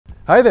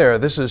Hi there,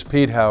 this is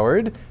Pete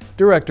Howard,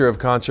 Director of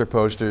Concert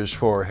Posters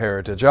for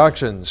Heritage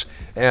Auctions.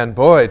 And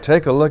boy,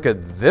 take a look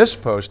at this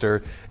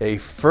poster, a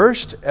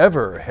first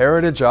ever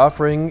Heritage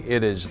offering.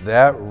 It is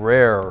that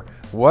rare.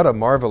 What a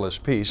marvelous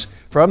piece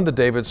from the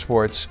David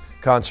Swartz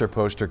Concert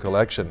Poster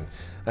Collection.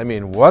 I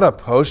mean, what a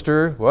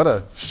poster, what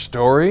a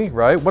story,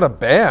 right? What a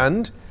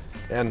band,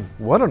 and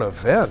what an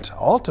event.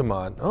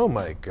 Altamont, oh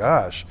my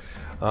gosh.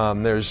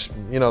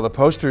 The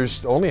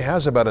posters only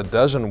has about a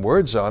dozen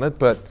words on it,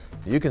 but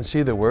you can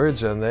see the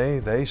words and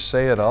they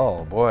say it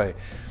all, boy.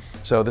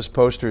 So this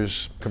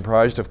poster's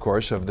comprised, of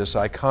course, of this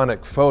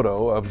iconic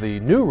photo of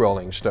the new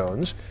Rolling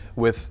Stones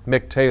with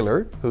Mick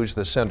Taylor, who's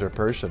the center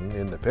person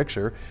in the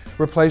picture,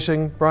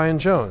 replacing Brian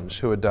Jones,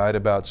 who had died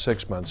about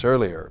 6 months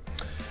earlier.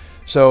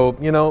 So,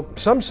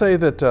 some say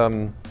that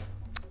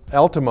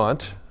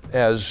Altamont,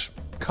 as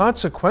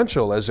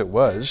consequential as it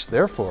was,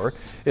 therefore,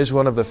 is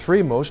one of the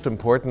three most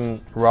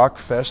important rock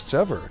fests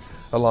ever,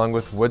 along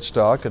with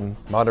Woodstock and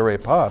Monterey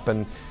Pop.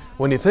 And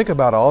when you think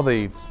about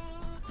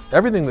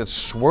everything that's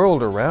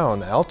swirled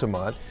around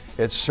Altamont,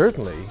 it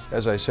certainly,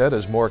 as I said,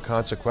 is more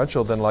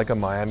consequential than like a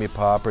Miami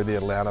Pop or the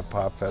Atlanta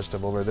Pop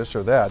Festival or this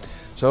or that.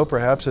 So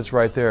perhaps it's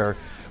right there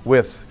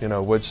with,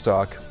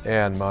 Woodstock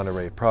and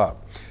Monterey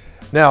Pop.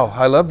 Now,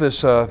 I love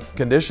this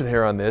condition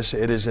here on this.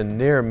 It is in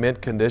near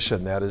mint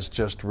condition. That is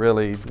just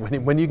really,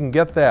 when you can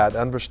get that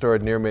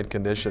unrestored near mint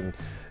condition,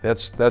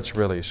 that's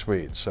really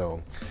sweet.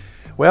 So,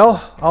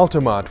 well,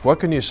 Altamont, what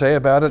can you say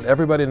about it?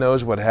 Everybody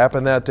knows what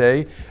happened that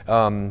day.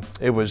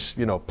 It was,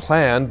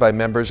 planned by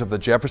members of the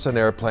Jefferson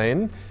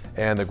Airplane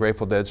and the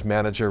Grateful Dead's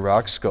manager,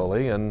 Rock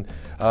Scully, and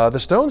the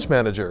Stones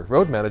manager,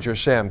 road manager,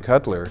 Sam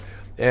Cutler.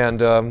 And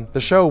the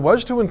show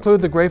was to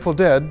include the Grateful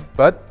Dead,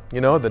 but,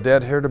 the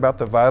Dead heard about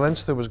the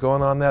violence that was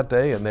going on that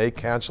day and they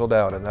canceled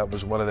out, and that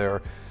was one of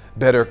their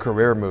better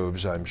career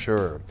moves, I'm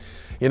sure.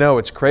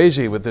 It's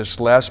crazy with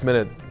this last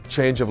minute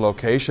change of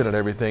location and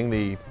everything.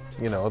 The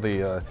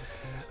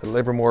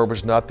Livermore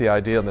was not the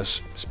ideal, and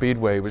the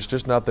Speedway was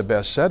just not the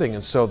best setting,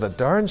 and so the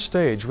darn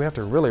stage, we have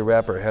to really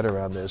wrap our head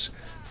around this,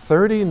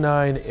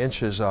 39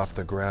 inches off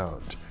the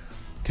ground.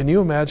 Can you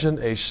imagine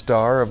a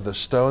star of the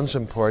Stones'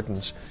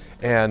 importance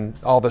and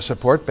all the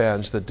support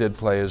bands that did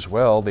play as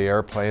well, the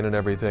Airplane and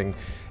everything,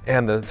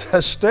 and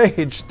the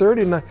stage,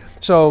 39.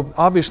 So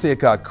obviously it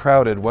got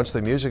crowded once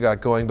the music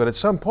got going, but at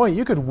some point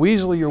you could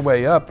weasel your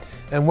way up,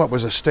 and what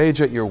was a stage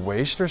at your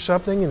waist or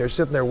something, and you're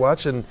sitting there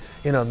watching,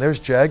 and there's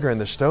Jagger and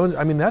the Stones.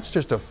 I mean, that's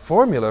just a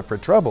formula for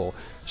trouble.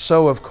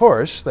 So of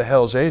course, the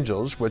Hells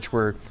Angels, which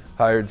were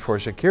hired for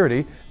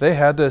security, they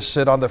had to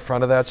sit on the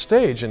front of that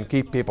stage and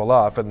keep people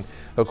off, and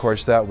of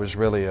course that was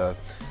really a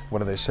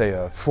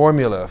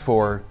formula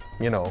for,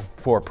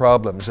 for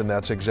problems, and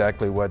that's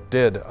exactly what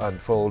did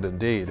unfold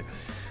indeed.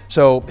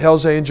 So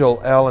Hells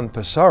Angel Alan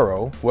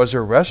Pissarro was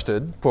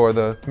arrested for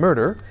the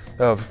murder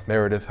of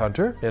Meredith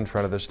Hunter in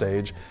front of the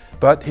stage,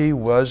 but he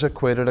was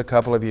acquitted a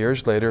couple of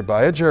years later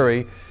by a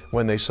jury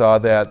when they saw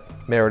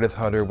that Meredith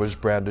Hunter was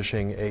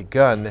brandishing a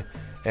gun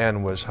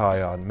and was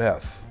high on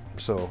meth.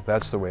 So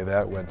that's the way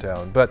that went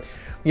down. But,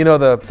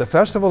 the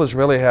festival has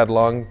really had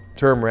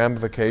long-term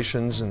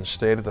ramifications and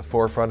stayed at the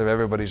forefront of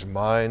everybody's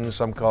mind.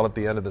 Some call it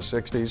the end of the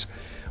 60s.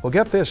 Well,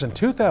 get this, in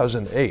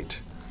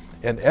 2008,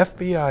 an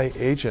FBI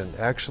agent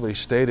actually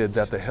stated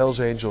that the Hells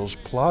Angels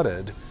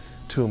plotted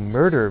to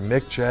murder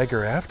Mick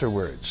Jagger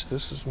afterwards.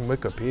 This is from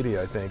Wikipedia,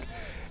 I think.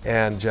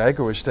 And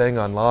Jagger was staying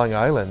on Long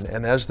Island,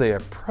 and as they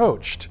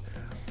approached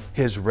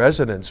his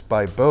residence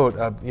by boat,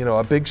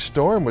 a big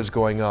storm was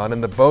going on,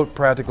 and the boat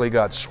practically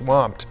got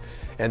swamped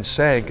and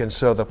sank, and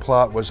so the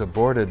plot was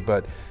aborted.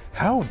 But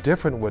how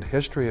different would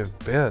history have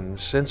been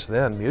since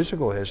then,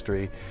 musical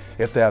history,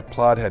 if that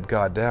plot had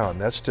gone down?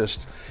 That's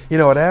just,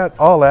 it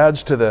all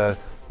adds to the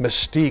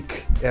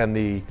mystique and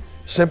the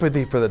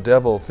sympathy for the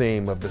devil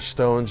theme of the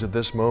Stones at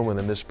this moment,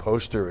 and this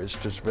poster is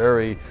just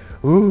very,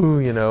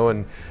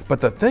 but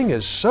the thing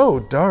is so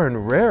darn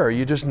rare,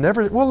 you just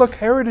never, well look,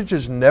 Heritage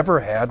has never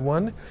had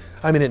one.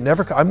 I mean,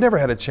 I've never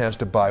had a chance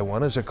to buy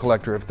one as a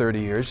collector of 30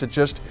 years. It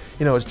just,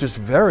 it's just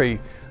very,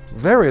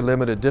 very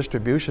limited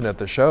distribution at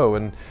the show,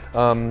 and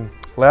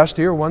last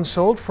year one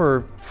sold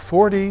for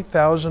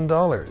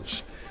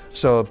 $40,000.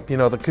 So,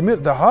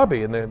 the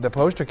hobby and the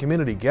poster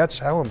community gets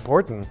how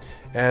important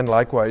and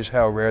likewise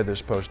how rare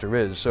this poster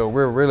is. So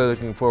we're really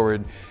looking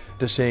forward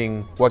to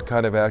seeing what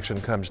kind of action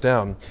comes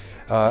down.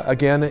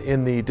 Again,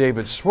 in the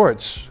David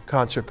Swartz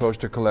Concert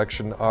Poster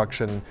Collection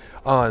auction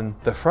on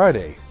the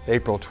Friday,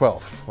 April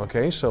 12th.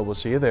 Okay, so we'll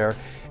see you there.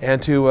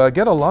 And to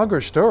get a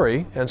longer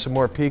story and some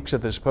more peeks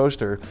at this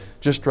poster,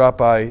 just drop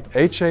by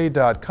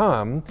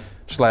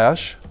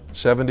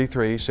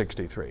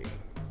ha.com/7363.